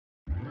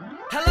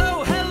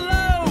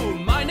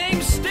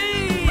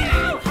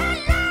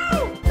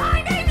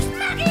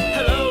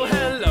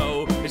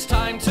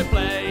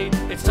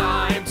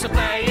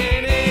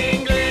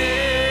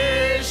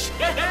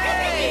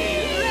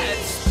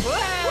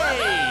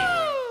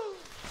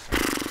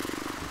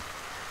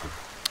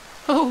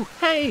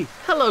Hey,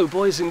 hello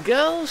boys and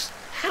girls.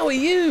 How are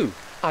you?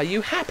 Are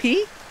you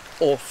happy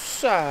or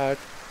sad?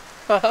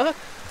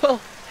 Well,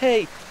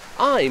 hey,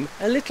 I'm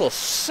a little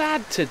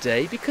sad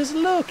today because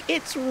look,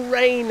 it's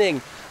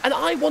raining and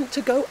I want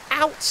to go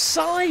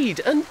outside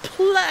and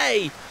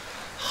play.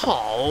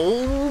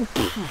 Oh,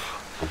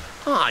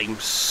 I'm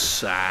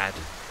sad.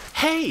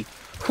 Hey,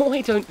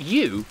 why don't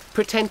you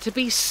pretend to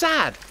be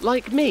sad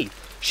like me?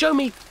 Show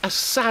me a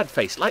sad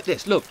face like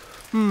this. Look.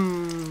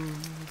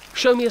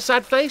 Show me a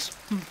sad face?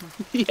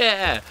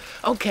 Yeah.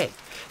 Okay.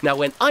 Now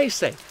when I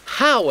say,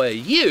 how are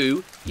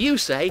you? You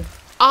say,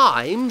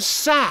 I'm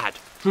sad.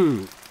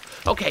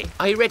 Okay,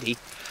 are you ready?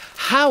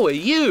 How are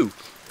you?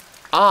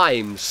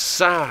 I'm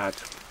sad.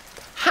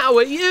 How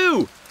are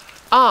you?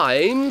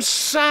 I'm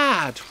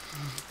sad.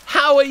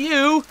 How are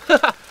you?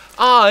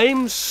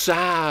 I'm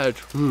sad.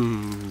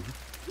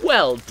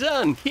 Well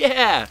done,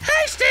 yeah.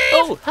 Hey, Steve!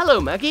 Oh,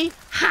 hello, Maggie.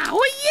 How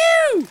are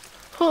you?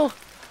 Oh,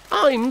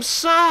 I'm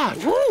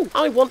sad. Ooh.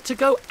 I want to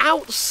go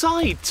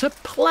outside to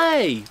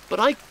play, but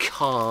I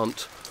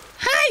can't.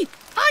 Hey,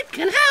 I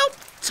can help.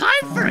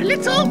 Time for a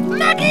little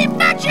Maggie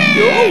magic!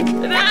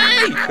 Oh,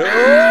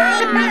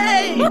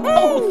 hey!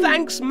 Oh,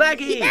 thanks,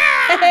 Maggie.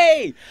 Yeah.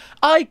 Hey,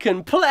 I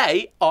can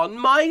play on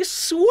my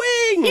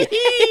swing.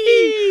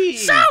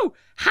 So,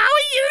 how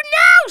are you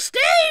now,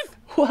 Steve?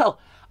 Well,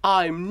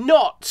 I'm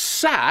not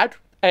sad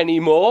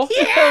anymore.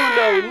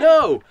 Yeah.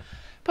 No.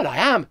 But I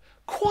am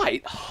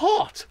quite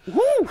hot.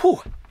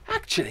 Ooh,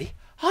 actually,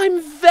 I'm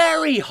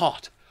very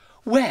hot.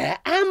 Where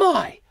am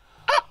I?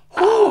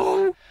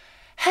 Uh-oh.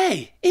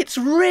 Hey, it's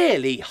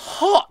really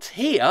hot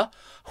here.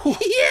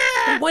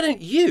 Yeah. Why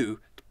don't you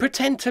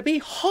pretend to be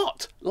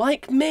hot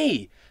like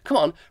me? Come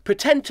on,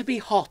 pretend to be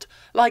hot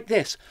like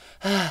this.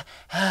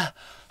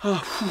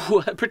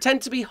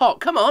 Pretend to be hot.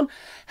 Come on.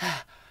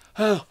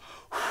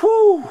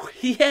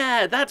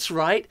 Yeah, that's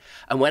right.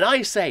 And when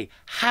I say,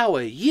 how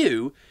are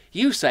you?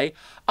 You say,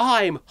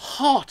 I'm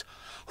hot.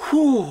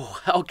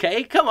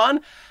 Okay, come on.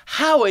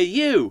 How are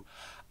you?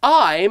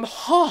 I'm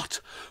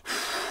hot.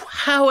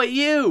 How are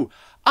you?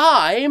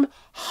 I'm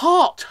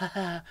hot.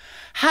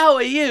 How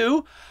are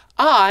you?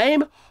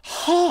 I'm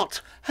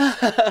hot.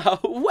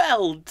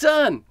 Well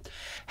done.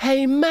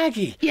 Hey,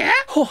 Maggie. Yeah?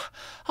 Oh,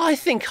 I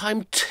think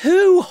I'm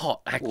too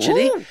hot,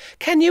 actually. Ooh.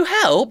 Can you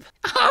help?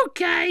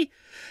 Okay.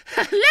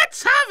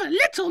 Let's have a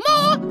little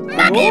more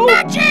Maggie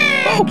magic!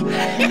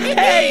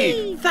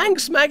 Hey,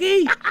 thanks,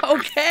 Maggie.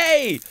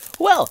 Okay.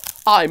 Well,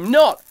 I'm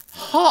not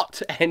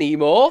hot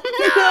anymore.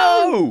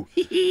 No.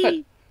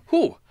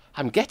 Oh,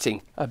 I'm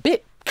getting a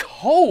bit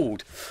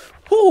cold.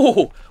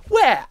 Oh,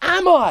 where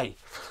am I?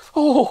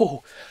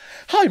 Oh,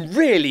 I'm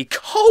really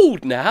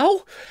cold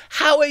now.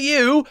 How are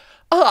you?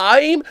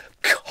 I'm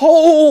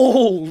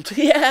cold.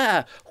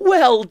 Yeah,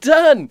 well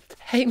done.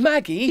 Hey,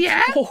 Maggie.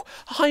 Yeah? Oh,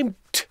 I'm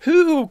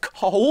too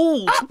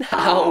cold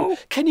now.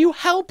 Can you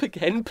help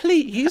again,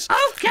 please?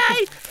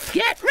 Okay,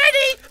 get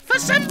ready for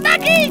some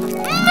Maggie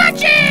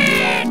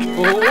magic!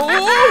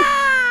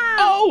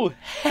 Oh,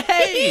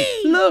 hey,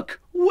 look,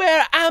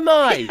 where am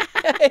I?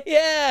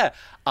 Yeah,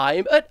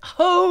 I'm at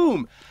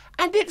home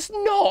and it's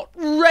not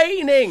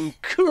raining.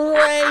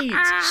 Great.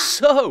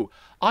 So,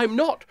 I'm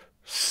not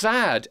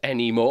sad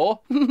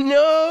anymore.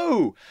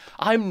 No,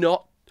 I'm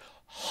not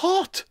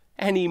hot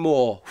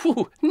anymore.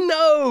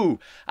 No,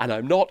 and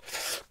I'm not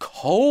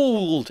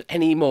cold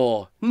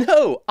anymore.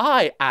 No,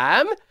 I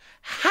am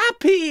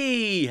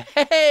happy.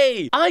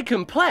 Hey, I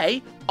can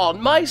play on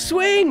my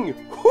swing.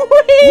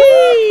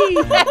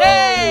 Whee!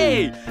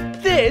 Hey,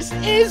 this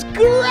is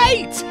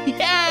great.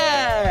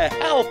 Yeah.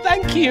 Oh,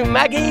 thank you,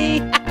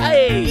 Maggie.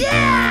 Hey.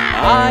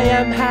 Yeah! I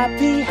am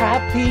happy.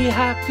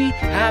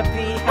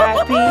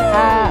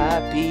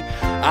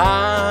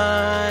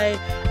 I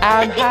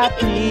am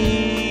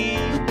happy.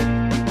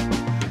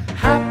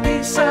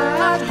 Happy,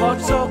 sad,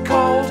 hot or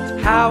cold,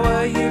 how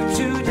are you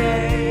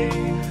today?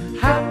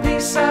 Happy,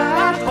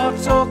 sad,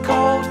 hot or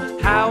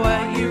cold, how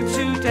are you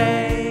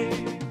today?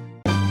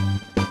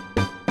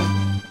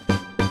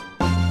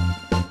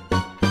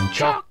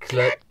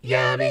 Chocolate,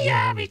 yummy,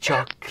 yummy,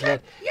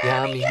 chocolate,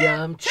 yummy,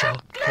 yum,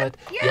 chocolate,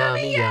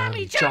 yummy,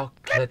 yummy,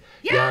 chocolate,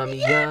 yummy,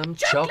 yum,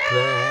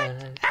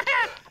 chocolate.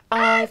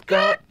 I've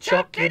got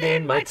chocolate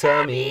in my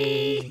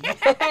tummy.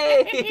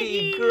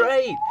 Hey,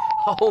 great.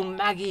 Oh,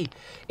 Maggie,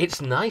 it's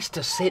nice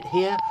to sit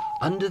here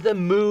under the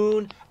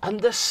moon and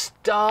the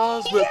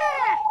stars. Yeah!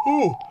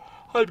 Oh,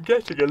 I'm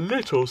getting a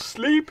little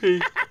sleepy.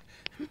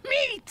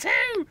 Me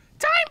too!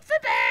 Time for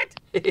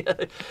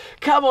bed!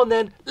 Come on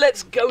then,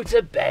 let's go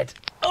to bed.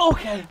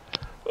 Okay.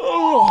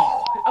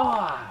 Oh,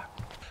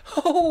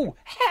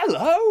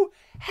 hello.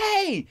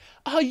 Hey,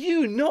 are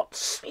you not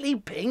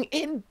sleeping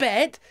in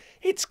bed?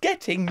 It's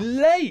getting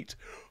late.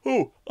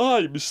 Oh,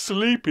 I'm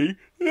sleepy.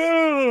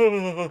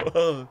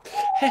 Hey,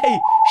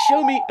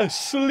 show me a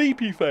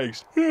sleepy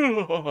face.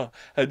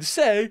 And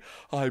say,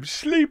 I'm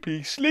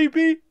sleepy.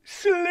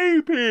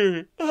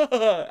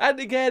 And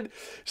again,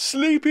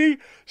 sleepy.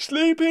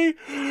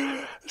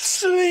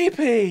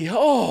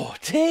 Oh,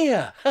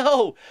 dear.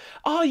 Oh,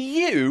 are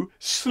you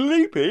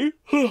sleepy?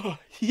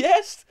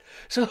 Yes?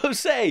 So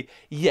say,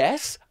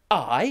 yes,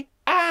 I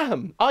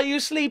am. Are you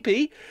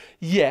sleepy?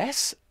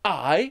 Yes,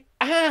 I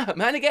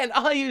am. And again,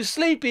 are you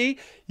sleepy?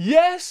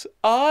 Yes,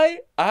 I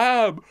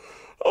am.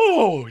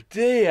 Oh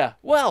dear.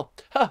 Well,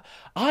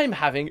 I'm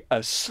having a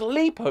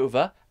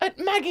sleepover at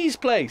Maggie's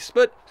place,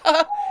 but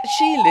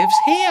she lives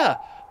here,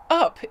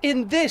 up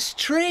in this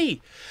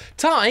tree.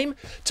 Time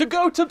to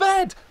go to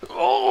bed.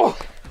 Oh,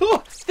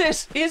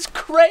 this is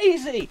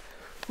crazy.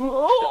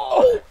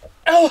 Oh,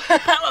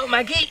 hello,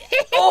 Maggie.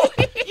 Oh,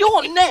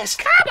 your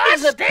nest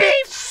is a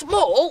bit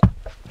small.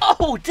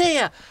 Oh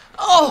dear.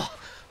 Oh,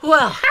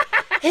 well,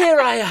 here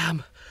I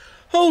am.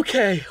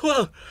 Okay,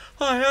 well,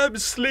 I am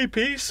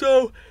sleepy,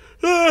 so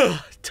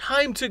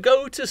time to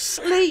go to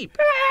sleep.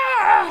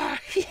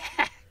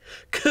 Yeah.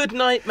 Good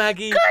night,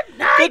 Maggie. Good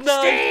night, Good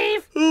night.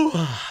 Steve. Ooh.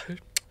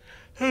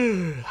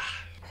 Good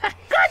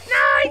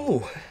night.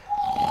 Ooh.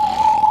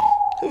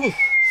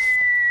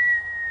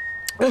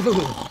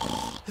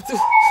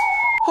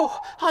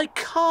 Oh, I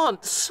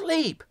can't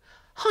sleep.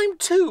 I'm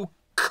too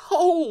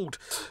cold.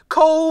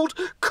 Cold.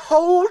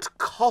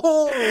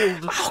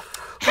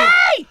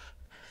 Hey!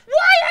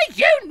 Why are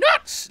you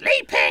not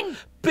sleeping?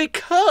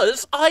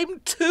 Because I'm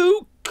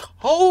too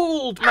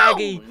cold,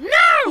 Maggie.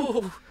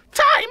 Oh, no!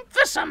 Time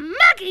for some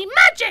Maggie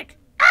magic!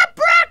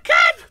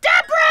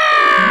 Abracadabra!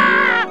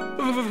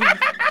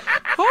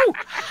 Oh,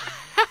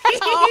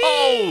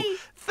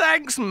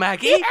 thanks,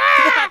 Maggie. Yeah.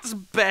 That's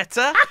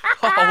better.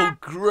 Oh,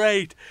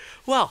 great.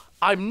 Well,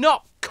 I'm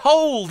not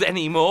cold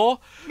anymore,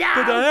 No.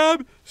 but I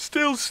am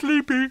still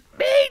sleepy.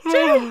 Me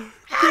too!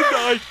 Good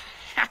night.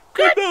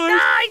 Good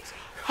night!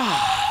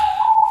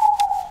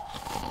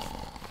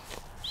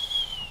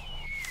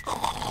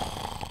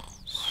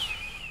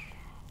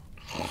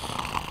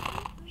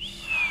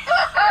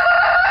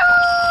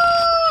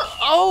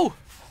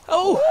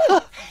 Oh,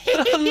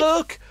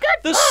 look,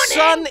 the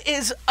sun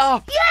is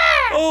up.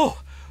 Yeah! Oh,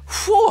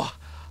 phew,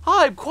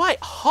 I'm quite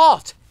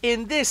hot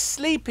in this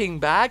sleeping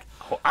bag.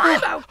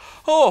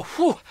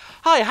 Phew,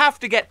 I have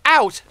to get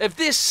out of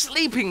this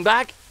sleeping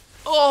bag.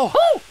 Oh,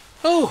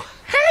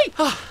 Hey!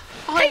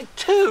 I'm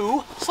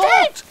too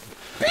hot.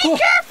 Be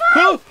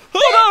careful!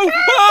 Oh,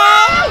 no!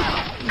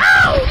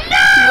 Oh,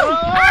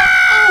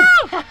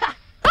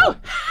 no!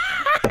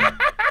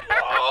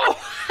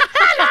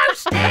 Hello,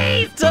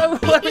 Steve!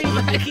 Don't worry,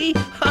 Maggie.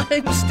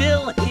 I'm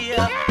still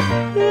here.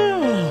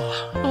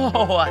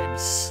 Oh, I'm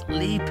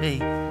sleepy.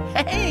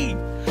 Hey!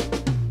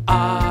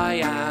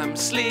 I am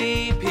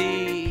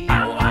sleepy.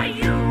 How are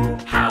you?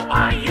 How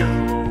are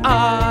you?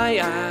 I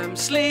am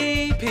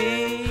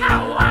sleepy.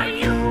 How are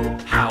you?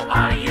 How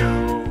are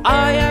you?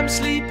 I am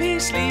sleepy,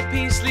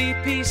 sleepy,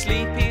 sleepy,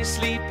 sleepy,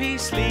 sleepy,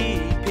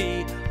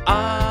 sleepy.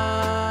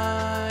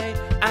 I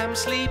am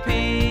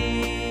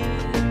sleepy.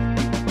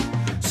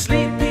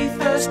 Sleepy,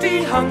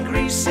 thirsty,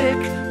 hungry, sick.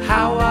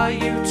 How are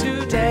you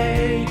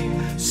today?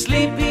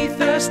 Sleepy,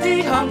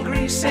 thirsty,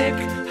 hungry, sick.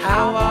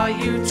 How are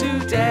you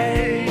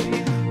today?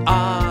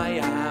 I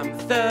am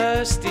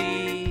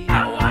thirsty.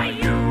 How are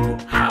you?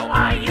 How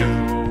are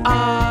you?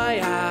 I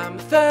am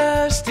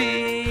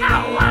thirsty.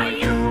 How are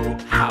you?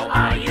 How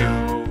are you?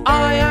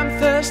 I am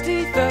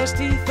thirsty,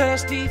 thirsty,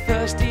 thirsty,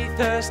 thirsty,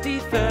 thirsty,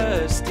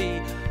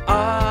 thirsty.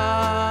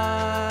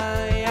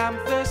 I am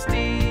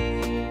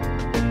thirsty.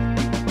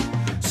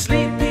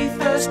 Sleepy,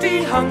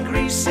 thirsty,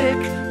 hungry, sick.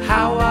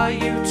 How are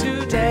you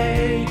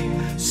today?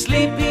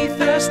 Sleepy,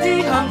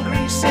 thirsty,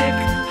 hungry, sick.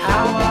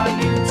 How are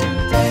you today?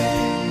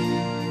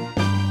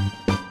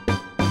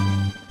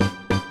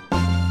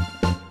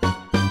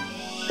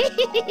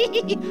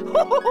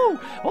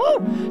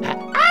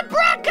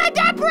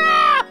 Abracadabra!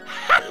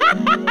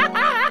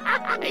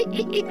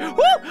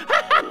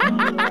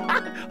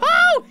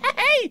 Oh,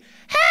 hey!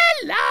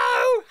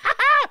 Hello!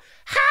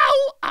 How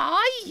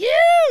are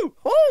you?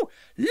 Oh,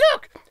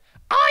 look!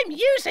 I'm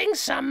using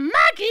some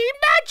Maggie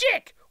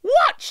magic!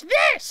 Watch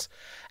this!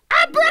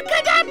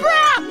 Abracadabra!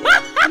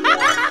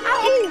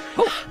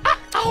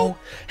 Oh,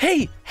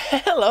 hey,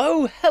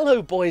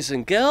 hello, boys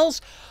and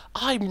girls.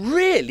 I'm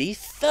really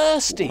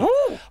thirsty.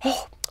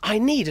 Oh, I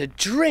need a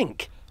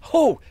drink.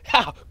 Oh,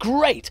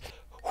 great.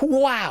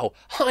 Wow,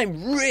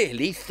 I'm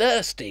really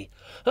thirsty.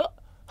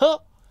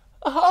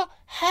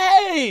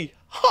 Hey!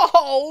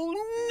 Oh,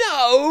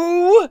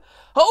 no!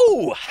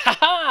 Oh,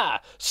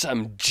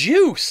 some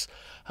juice.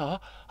 Oh,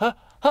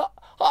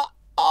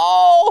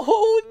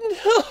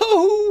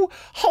 no!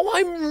 Oh,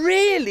 I'm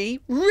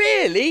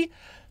really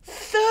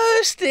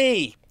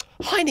thirsty.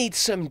 I need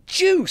some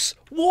juice,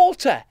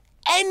 water,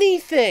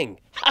 anything.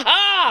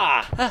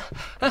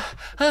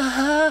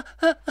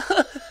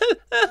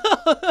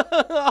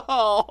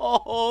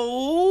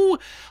 Oh,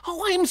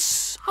 I'm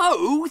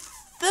so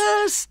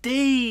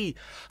thirsty.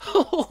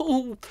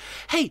 Oh,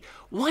 hey,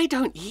 why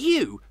don't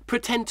you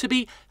pretend to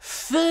be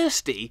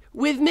thirsty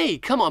with me?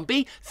 Come on,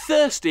 be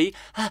thirsty.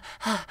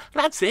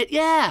 That's it,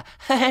 yeah.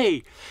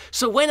 Hey,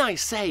 so when I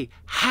say,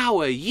 how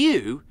are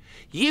you?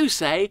 You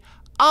say,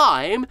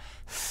 I'm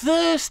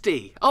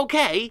thirsty.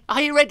 Okay,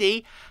 are you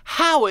ready?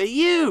 How are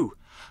you?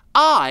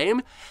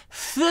 I'm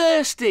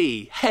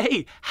thirsty.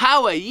 Hey,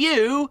 how are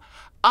you?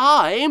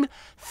 I'm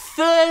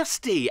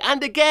thirsty.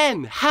 And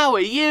again, how are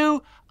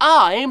you?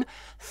 I'm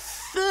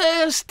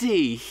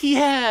thirsty.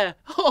 Yeah.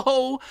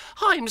 Oh,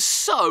 I'm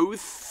so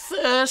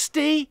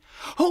thirsty.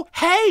 Oh,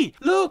 hey,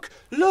 look.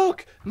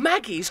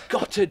 Maggie's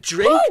got a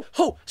drink.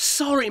 Oh,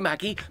 sorry,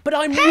 Maggie, but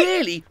I'm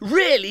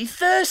really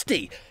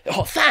thirsty.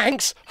 Oh,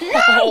 thanks.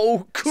 No.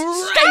 Oh, great.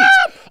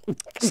 Stop!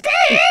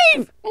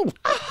 Steve! Oh,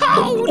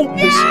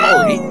 no!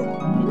 Sorry.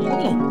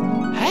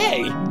 Oh,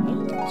 hey.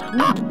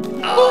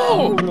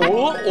 Oh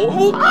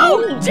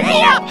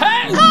dear!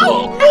 Hey!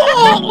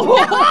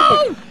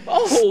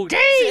 Oh Steve!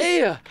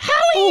 dear! How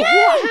are you?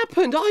 What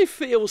happened? I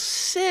feel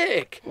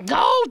sick.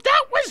 Oh,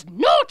 that was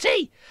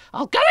naughty!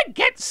 I'll go and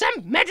get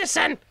some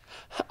medicine.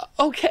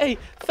 Okay,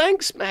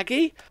 thanks,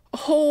 Maggie.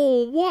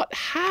 Oh, what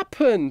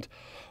happened?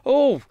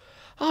 Oh,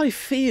 I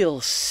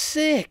feel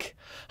sick.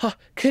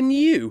 Can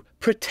you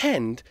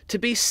pretend to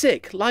be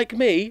sick like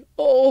me?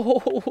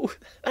 Oh,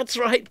 that's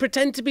right,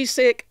 pretend to be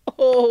sick.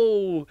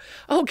 Oh,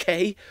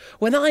 okay.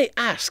 When I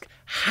ask,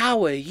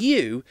 how are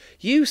you?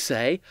 You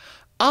say,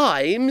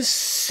 I'm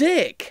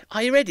sick.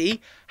 Are you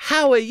ready?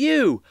 How are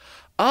you?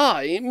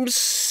 I'm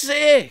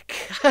sick.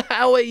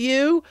 How are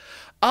you?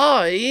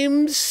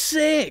 I'm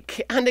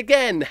sick. And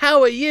again,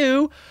 how are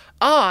you?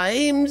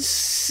 I'm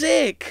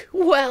sick.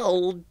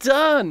 Well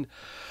done.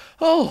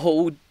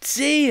 Oh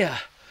dear.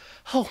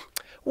 Oh,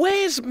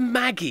 where's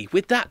Maggie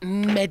with that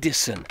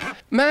medicine?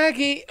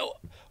 Maggie,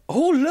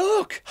 oh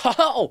look.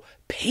 Oh,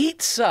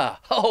 pizza.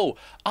 Oh,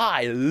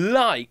 I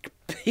like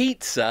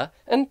pizza.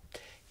 And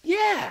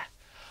yeah,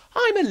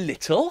 I'm a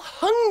little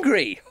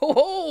hungry.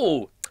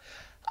 Oh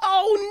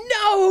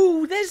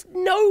no, there's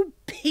no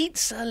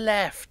pizza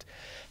left.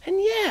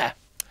 And yeah,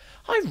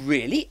 I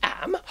really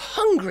am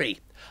hungry.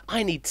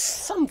 I need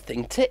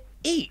something to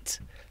eat.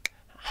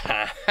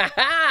 Ha ha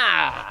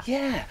ha!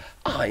 Yeah,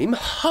 I'm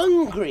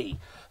hungry.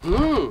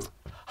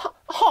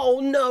 Oh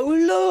no,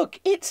 look,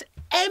 it's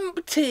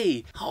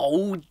empty.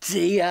 Oh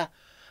dear.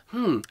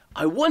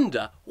 I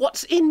wonder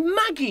what's in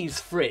Maggie's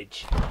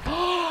fridge.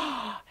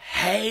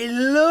 Hey,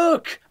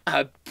 look,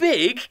 a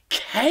big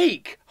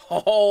cake.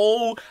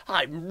 Oh,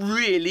 I'm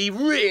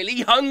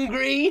really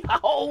hungry.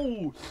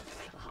 Oh.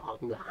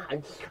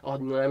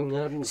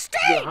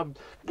 Steve!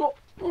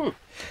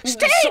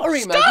 Steve,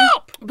 sorry, stop!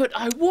 Maggie, but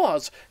I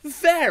was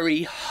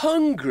very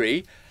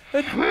hungry.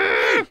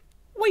 Hey,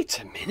 wait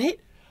a minute.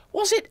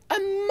 Was it a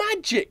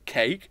magic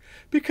cake?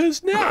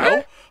 Because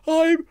now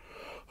I'm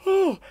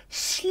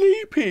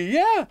sleepy,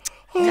 yeah.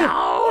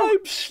 No.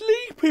 I'm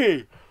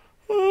sleepy.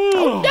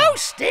 Oh, no,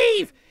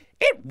 Steve!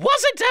 It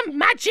wasn't a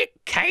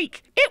magic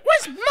cake. It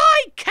was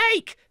my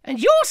cake. And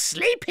you're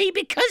sleepy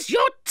because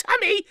your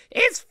tummy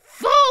is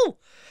full.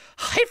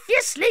 If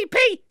you're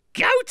sleepy,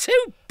 go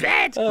to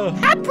bed.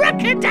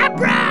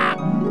 Abracadabra!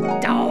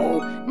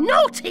 Oh,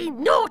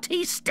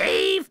 naughty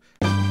Steve.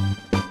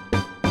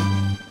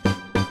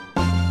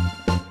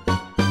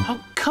 Oh,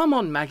 come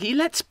on, Maggie,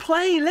 let's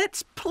play.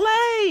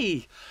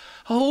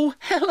 Oh,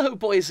 hello,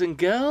 boys and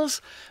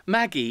girls.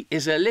 Maggie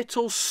is a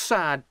little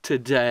sad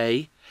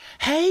today.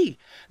 Hey,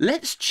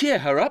 let's cheer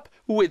her up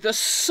with a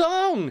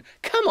song.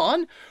 Come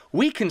on,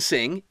 we can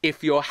sing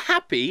If You're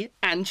Happy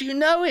and You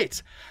Know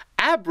It.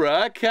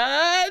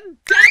 Abracadabra!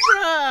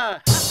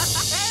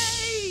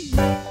 Hey!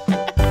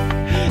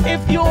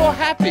 If you're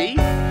happy,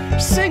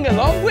 sing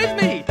along with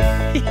me.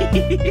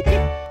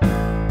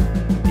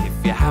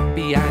 If you're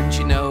happy and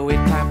you know it,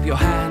 clap your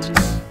hands.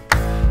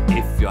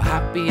 If you're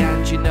happy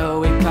and you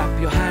know it, clap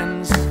your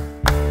hands.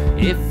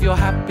 If you're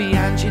happy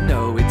and you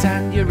know it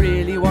and you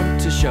really want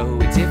to show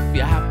it. If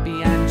you're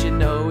happy and you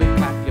know it,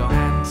 clap your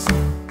hands.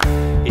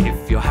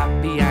 If you're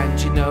happy and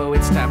you know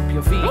it, stamp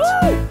your feet.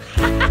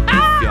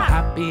 If you're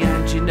happy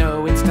and you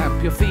know it,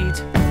 stamp your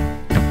feet.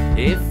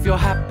 If you're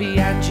happy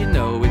and you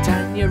know it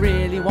and you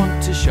really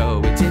want to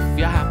show it. If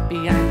you're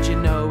happy and you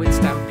know it,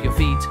 stamp your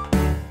feet.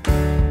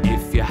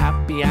 If you're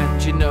happy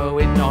and you know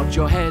it, nod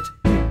your head.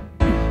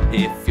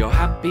 If you're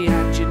happy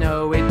and you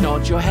know it,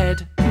 nod your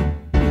head.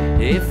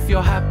 If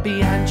you're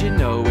happy and you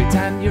know it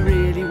and you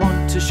really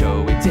want to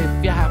show it.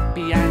 If you're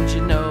happy and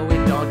you know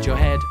it, nod your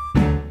head.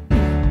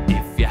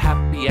 If you're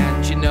happy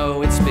and you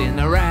know it, spin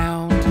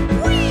around.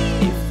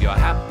 If you're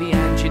happy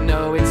and you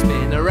know it,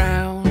 spin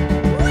around.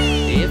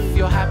 If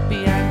you're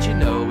happy and you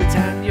know it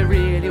and you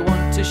really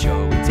want to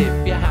show it.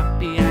 If you're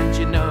happy and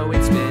you know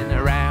it, spin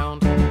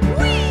around.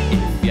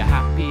 If you're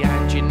happy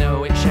and you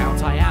know it,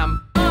 shout I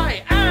am.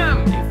 I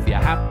am. If you're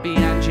happy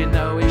and you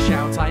know it,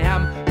 shout I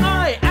am.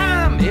 I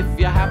am. If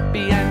you're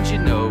happy and you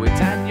know it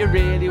and you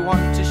really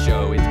want to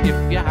show it.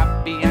 If you're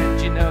happy and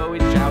you know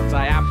it, shout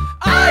I am.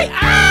 I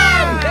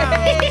am.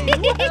 Hey,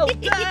 well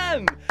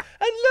done.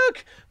 And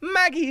look,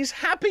 Maggie's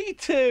happy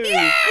too.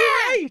 Yeah!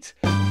 Great.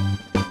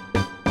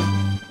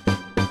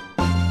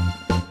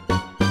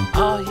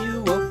 Are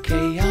you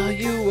okay? Are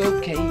you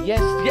okay?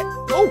 Yes, yeah.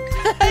 Oh,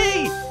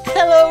 hey!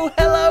 Hello!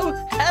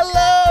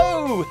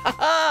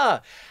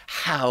 Ha-ha!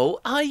 How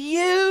are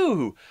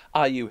you?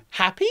 Are you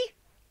happy,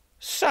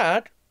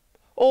 sad,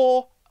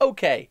 or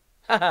okay.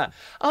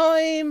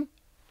 I'm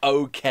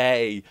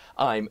okay.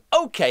 I'm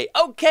okay,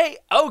 okay,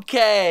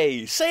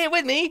 okay. Say it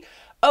with me.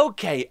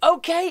 Okay,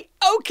 okay,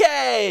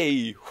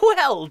 okay.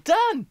 Well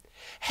done.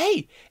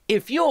 Hey,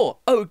 if you're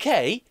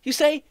okay, you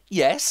say,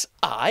 yes,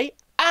 I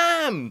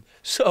am.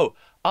 So,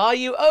 are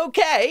you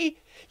okay?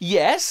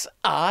 Yes,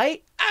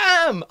 I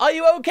am. Are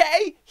you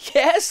okay?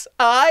 Yes,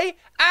 I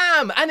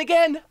am. And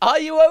again, are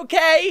you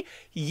okay?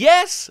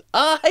 Yes,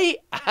 I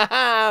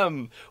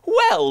am.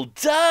 Well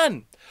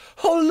done.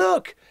 Oh,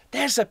 look,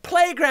 there's a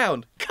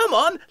playground. Come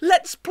on,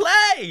 let's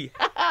play.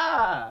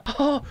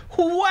 Oh,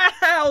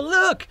 wow,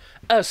 look,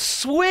 a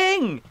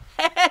swing.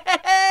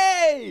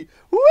 Hey!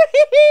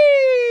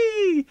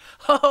 Whee!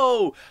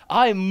 Oh,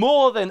 I'm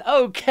more than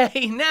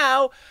okay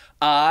now.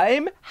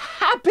 I'm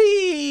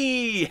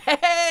happy.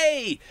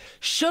 Hey!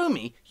 Show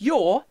me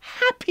your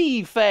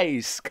happy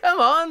face. Come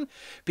on.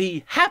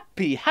 Be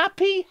happy,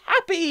 happy,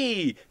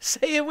 happy.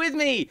 Say it with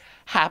me.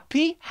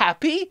 Happy,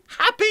 happy,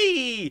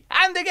 happy.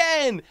 And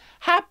again.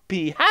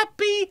 Happy,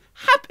 happy,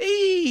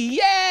 happy.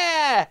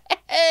 Yeah!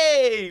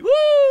 Hey! Woo!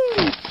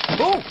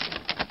 Oh!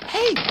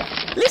 Hey!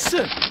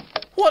 Listen!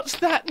 What's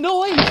that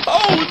noise?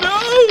 Oh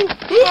no!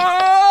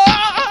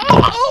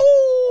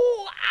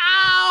 Oh!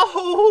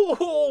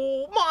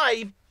 Ow!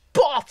 My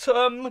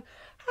bottom!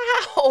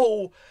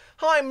 Ow!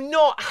 I'm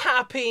not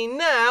happy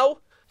now.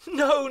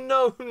 No,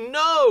 no,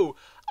 no!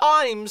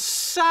 I'm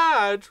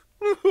sad.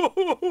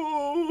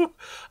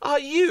 Are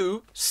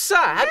you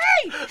sad?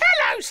 Hey!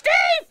 Hello,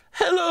 Steve!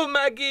 Hello,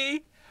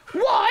 Maggie.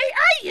 Why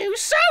are you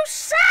so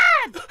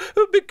sad?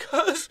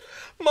 Because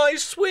my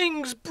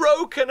swing's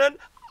broken and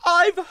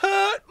I've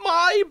hurt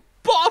my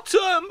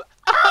bottom.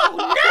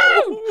 Oh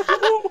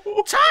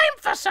no! Time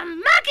for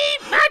some Maggie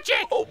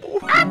magic!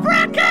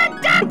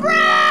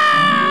 Abracadabra!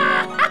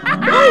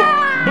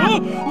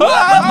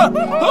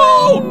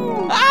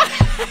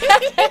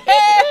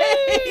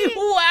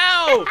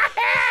 Wow!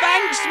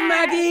 Thanks,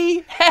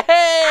 Maggie.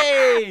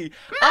 Hey!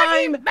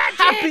 I'm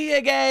happy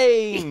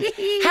again.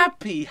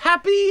 Happy,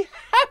 happy,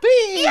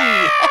 happy.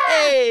 Yeah!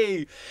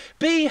 Hey!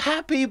 Be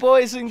happy,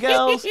 boys and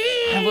girls,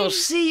 and we'll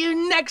see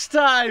you next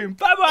time.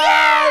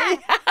 Bye-bye.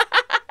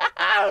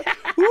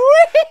 Bye-bye!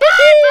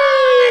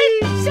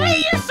 See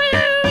you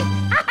soon!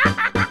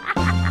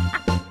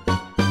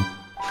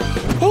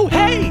 Oh,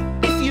 hey!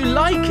 If you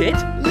like it,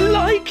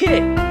 like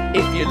it.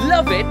 If you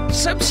love it,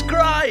 subscribe.